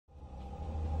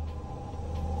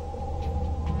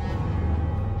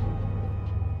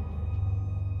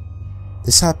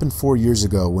This happened 4 years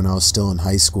ago when I was still in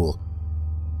high school.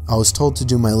 I was told to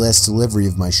do my last delivery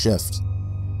of my shift.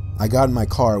 I got in my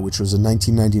car, which was a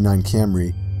 1999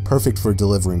 Camry, perfect for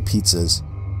delivering pizzas.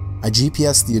 I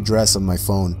GPSed the address on my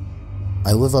phone.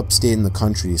 I live upstate in the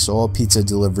country, so all pizza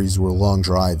deliveries were long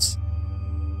drives.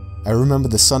 I remember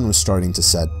the sun was starting to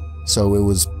set, so it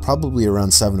was probably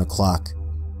around 7 o'clock.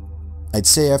 I'd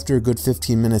say after a good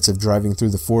 15 minutes of driving through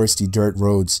the foresty dirt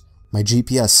roads, my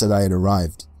GPS said I had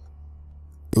arrived.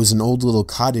 It was an old little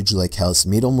cottage-like house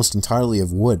made almost entirely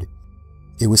of wood.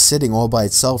 It was sitting all by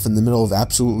itself in the middle of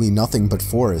absolutely nothing but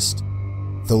forest.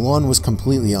 The lawn was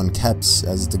completely unkept,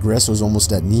 as the grass was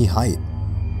almost at knee height.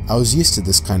 I was used to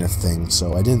this kind of thing,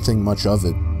 so I didn't think much of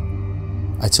it.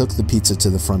 I took the pizza to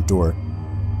the front door.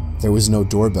 There was no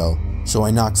doorbell, so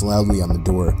I knocked loudly on the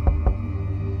door.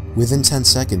 Within 10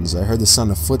 seconds, I heard the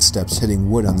sound of footsteps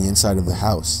hitting wood on the inside of the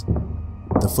house.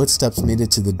 The footsteps made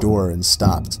it to the door and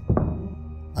stopped.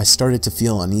 I started to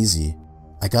feel uneasy.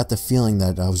 I got the feeling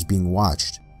that I was being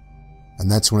watched.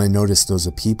 And that's when I noticed there was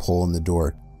a peephole in the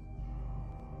door.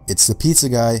 "It's the pizza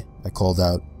guy," I called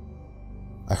out.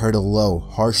 I heard a low,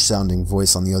 harsh-sounding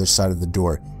voice on the other side of the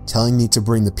door, telling me to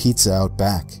bring the pizza out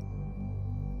back.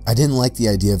 I didn't like the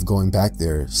idea of going back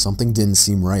there. Something didn't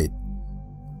seem right.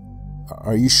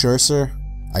 "Are you sure, sir?"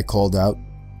 I called out.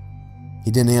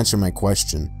 He didn't answer my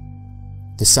question.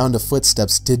 The sound of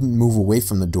footsteps didn't move away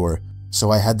from the door, so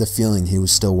I had the feeling he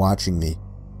was still watching me.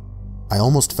 I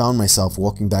almost found myself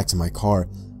walking back to my car,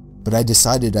 but I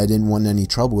decided I didn't want any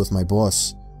trouble with my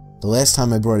boss. The last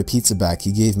time I brought a pizza back,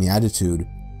 he gave me attitude,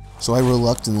 so I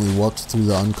reluctantly walked through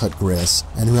the uncut grass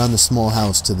and around the small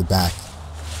house to the back.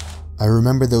 I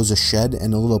remember there was a shed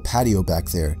and a little patio back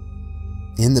there.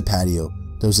 In the patio,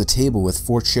 there was a table with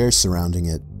 4 chairs surrounding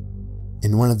it.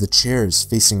 In one of the chairs,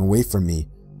 facing away from me,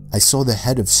 I saw the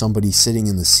head of somebody sitting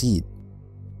in the seat.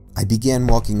 I began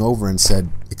walking over and said,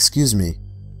 "Excuse me,"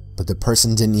 but the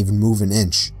person didn't even move an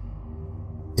inch.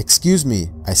 "Excuse me,"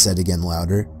 I said again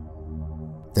louder.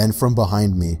 Then from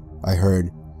behind me, I heard,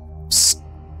 "Psst,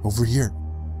 over here."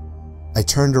 I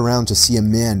turned around to see a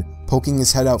man poking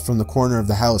his head out from the corner of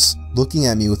the house, looking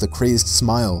at me with a crazed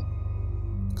smile.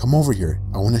 "Come over here,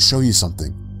 I want to show you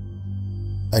something."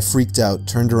 I freaked out,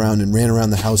 turned around and ran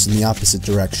around the house in the opposite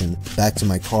direction, back to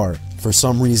my car, for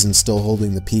some reason still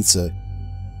holding the pizza.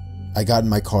 I got in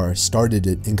my car, started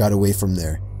it, and got away from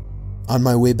there. On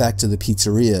my way back to the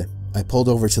pizzeria, I pulled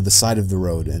over to the side of the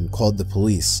road and called the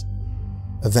police.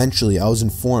 Eventually, I was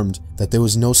informed that there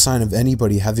was no sign of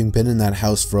anybody having been in that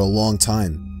house for a long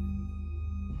time.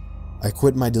 I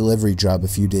quit my delivery job a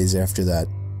few days after that.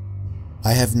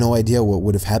 I have no idea what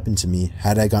would have happened to me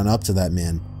had I gone up to that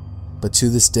man, but to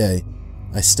this day,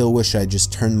 I still wish I had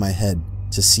just turned my head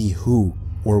to see who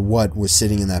or what was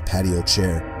sitting in that patio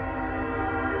chair.